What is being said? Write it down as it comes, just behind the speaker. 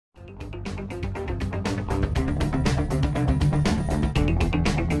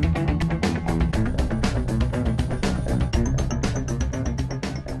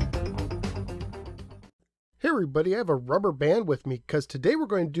everybody, I have a rubber band with me because today we're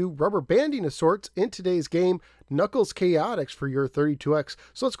going to do rubber banding of sorts in today's game, Knuckles Chaotix for your 32X.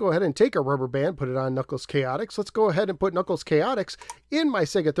 So let's go ahead and take our rubber band, put it on Knuckles Chaotix. Let's go ahead and put Knuckles Chaotix in my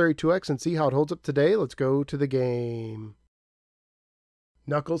Sega 32X and see how it holds up today. Let's go to the game.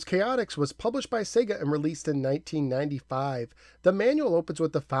 Knuckles Chaotix was published by Sega and released in 1995. The manual opens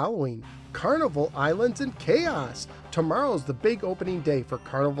with the following: Carnival Islands and Chaos. Tomorrow's the big opening day for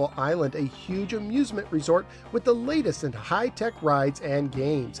Carnival Island, a huge amusement resort with the latest in high-tech rides and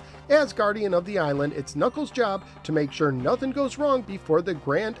games. As guardian of the island, it's Knuckles' job to make sure nothing goes wrong before the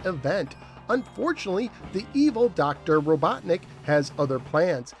grand event. Unfortunately, the evil Dr. Robotnik has other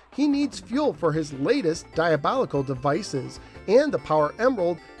plans. He needs fuel for his latest diabolical devices, and the Power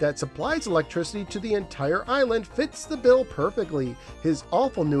Emerald that supplies electricity to the entire island fits the bill perfectly. His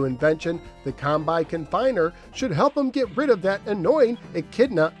awful new invention, the Combi Confiner, should help him get rid of that annoying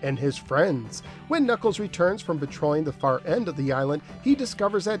Echidna and his friends. When Knuckles returns from patrolling the far end of the island, he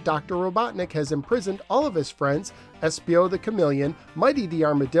discovers that Dr. Robotnik has imprisoned all of his friends: Espio the Chameleon, Mighty the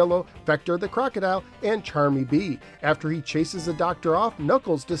Armadillo, Vector the Crocodile, and Charmy Bee. After he chases the doctor off,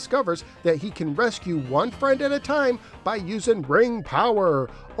 Knuckles discovers that he can rescue one friend at a time by using ring power.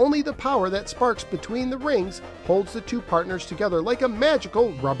 Only the power that sparks between the rings holds the two partners together like a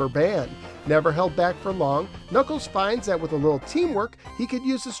magical rubber band. Never held back for long, Knuckles finds that with a little teamwork, he could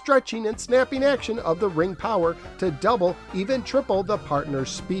use the stretching and snapping action of the ring power to double, even triple the partner's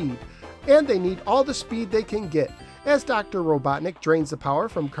speed. And they need all the speed they can get. As Dr. Robotnik drains the power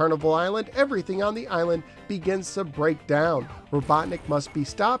from Carnival Island, everything on the island begins to break down. Robotnik must be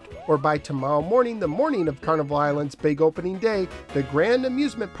stopped, or by tomorrow morning, the morning of Carnival Island's big opening day, the grand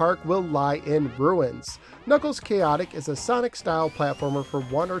amusement park will lie in ruins. Knuckles Chaotix is a Sonic-style platformer for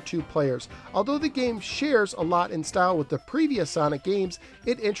 1 or 2 players. Although the game shares a lot in style with the previous Sonic games,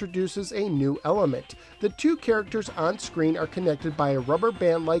 it introduces a new element. The two characters on screen are connected by a rubber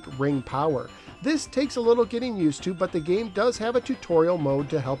band-like ring power. This takes a little getting used to, but the game does have a tutorial mode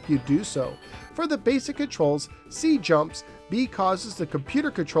to help you do so. For the basic controls, C jumps, B causes the computer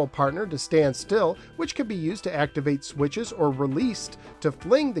control partner to stand still, which can be used to activate switches, or released to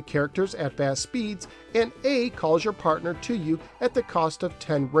fling the characters at fast speeds, and A calls your partner to you at the cost of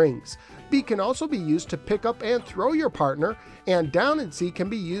 10 rings. B can also be used to pick up and throw your partner, and down and C can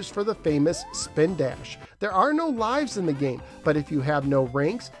be used for the famous spin dash. There are no lives in the game, but if you have no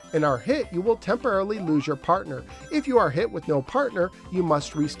rings and are hit, you will temporarily lose your partner. If you are hit with no partner, you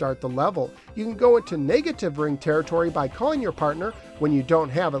must restart the level. You can go into negative ring territory by calling your partner when you don't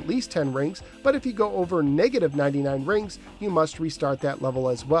have at least 10 rings, but if you go over negative 99 rings, you must restart that level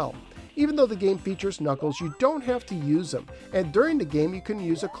as well. Even though the game features Knuckles, you don't have to use him, and during the game you can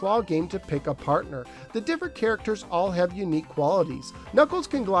use a claw game to pick a partner. The different characters all have unique qualities. Knuckles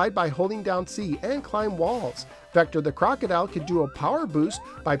can glide by holding down C and climb walls. Vector the Crocodile can do a power boost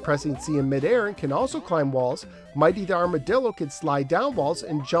by pressing C in midair and can also climb walls. Mighty the Armadillo can slide down walls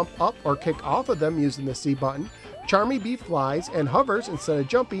and jump up or kick off of them using the C button. Charmy Bee flies and hovers instead of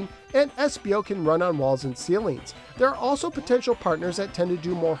jumping, and Espio can run on walls and ceilings. There are also potential partners that tend to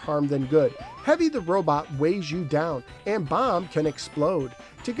do more harm than good. Heavy the Robot weighs you down, and Bomb can explode.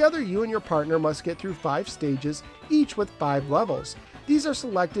 Together, you and your partner must get through 5 stages, each with 5 levels. These are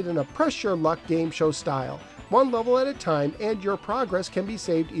selected in a press your luck game show style, 1 level at a time, and your progress can be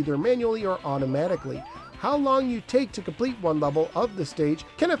saved either manually or automatically. How long you take to complete one level of the stage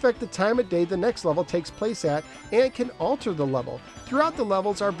can affect the time of day the next level takes place at, and can alter the level. Throughout the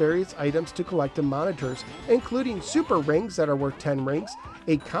levels are various items to collect and monitors, including super rings that are worth 10 rings,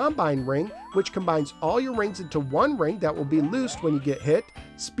 a combine ring, which combines all your rings into one ring that will be loosed when you get hit,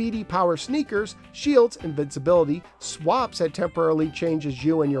 speedy power sneakers, shields, invincibility, swaps that temporarily changes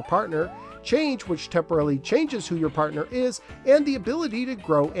you and your partner, change, which temporarily changes who your partner is, and the ability to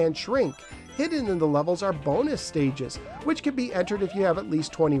grow and shrink. Hidden in the levels are bonus stages, which can be entered if you have at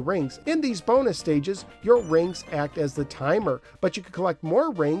least 20 rings. In these bonus stages, your rings act as the timer, but you can collect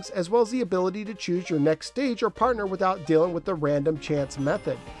more rings as well as the ability to choose your next stage or partner without dealing with the random chance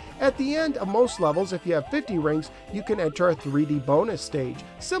method. At the end of most levels, if you have 50 rings, you can enter a 3D bonus stage,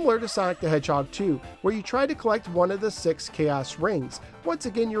 similar to Sonic the Hedgehog 2, where you try to collect one of the 6 Chaos Rings. Once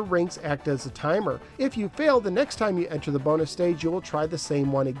again, your rings act as a timer. If you fail, the next time you enter the bonus stage, you will try the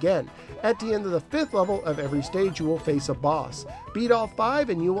same one again. At the end of the 5th level of every stage, you will face a boss. Beat all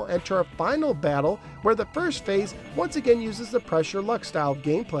 5 and you will enter a final battle, where the first phase once again uses the press your luck style of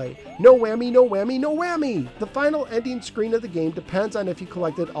gameplay. No whammy, no whammy, no whammy! The final ending screen of the game depends on if you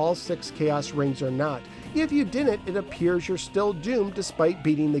collected all 6 Chaos Rings or not. If you didn't, it appears you're still doomed despite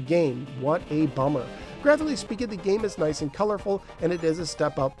beating the game. What a bummer. Graphically speaking, the game is nice and colorful, and it is a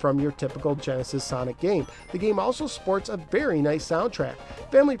step up from your typical Genesis Sonic game. The game also sports a very nice soundtrack.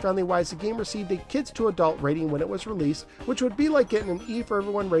 Family-friendly wise, the game received a kids to adult rating when it was released, which would be like getting an E for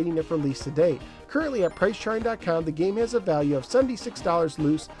everyone rating if released today. Currently at PriceCharting.com, the game has a value of $76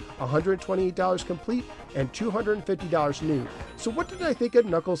 loose, $128 complete, and $250 new. So what did I think of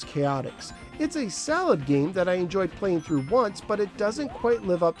Knuckles Chaotix? It's a solid game that I enjoyed playing through once, but it doesn't quite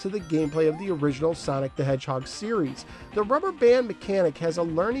live up to the gameplay of the original Sonic the Hedgehog series. The rubber band mechanic has a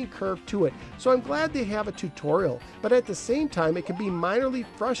learning curve to it, so I'm glad they have a tutorial, but at the same time it can be minorly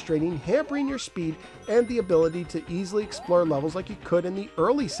frustrating, hampering your speed and the ability to easily explore levels like you could in the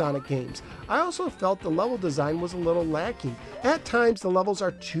early Sonic games. I also felt the level design was a little lacking. At times the levels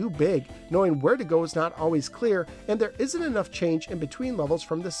are too big, knowing where to go is not always clear, and there isn't enough change in between levels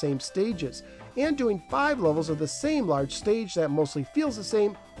from the same stages. And doing 5 levels of the same large stage that mostly feels the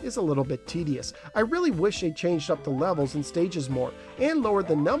same is a little bit tedious. I really wish they changed up the levels and stages more, and lowered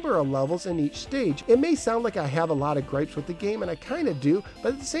the number of levels in each stage. It may sound like I have a lot of gripes with the game, and I kinda do,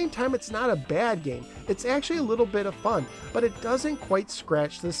 but at the same time it's not a bad game. It's actually a little bit of fun, but it doesn't quite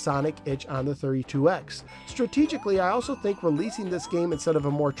scratch the Sonic itch on the 32X. Strategically, I also think releasing this game instead of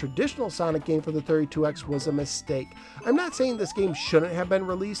a more traditional Sonic game for the 32X was a mistake. I'm not saying this game shouldn't have been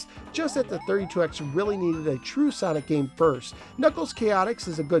released, just that the 32X really needed a true Sonic game first. Knuckles Chaotix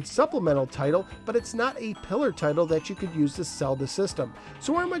is a good supplemental title, but it's not a pillar title that you could use to sell the system.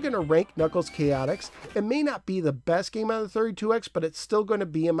 So where am I going to rank Knuckles Chaotix? It may not be the best game on the 32X, but it's still going to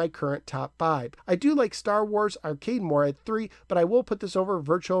be in my current top 5. I do like Star Wars Arcade more at 3, but I will put this over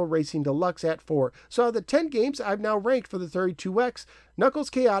Virtual Racing Deluxe at 4. So out of the 10 games I've now ranked for the 32X, Knuckles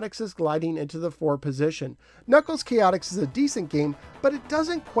Chaotix is gliding into the 4 position. Knuckles Chaotix is a decent game, but it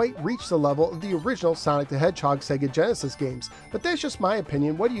doesn't quite reach the level of the original Sonic the Hedgehog Sega Genesis games. But that's just my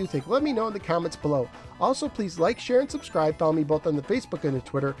opinion. What do you think? Let me know in the comments below. Also, please like, share, and subscribe. Follow me both on the Facebook and the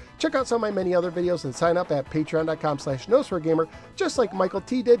Twitter. Check out some of my many other videos and sign up at patreon.com/NoSwearGamer, just like Michael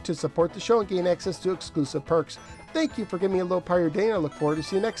T did, to support the show and gain access to exclusive perks. Thank you for giving me a little part of your day, and I look forward to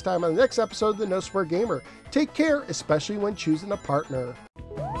seeing you next time on the next episode of the No Swear Gamer. Take care, especially when choosing a partner.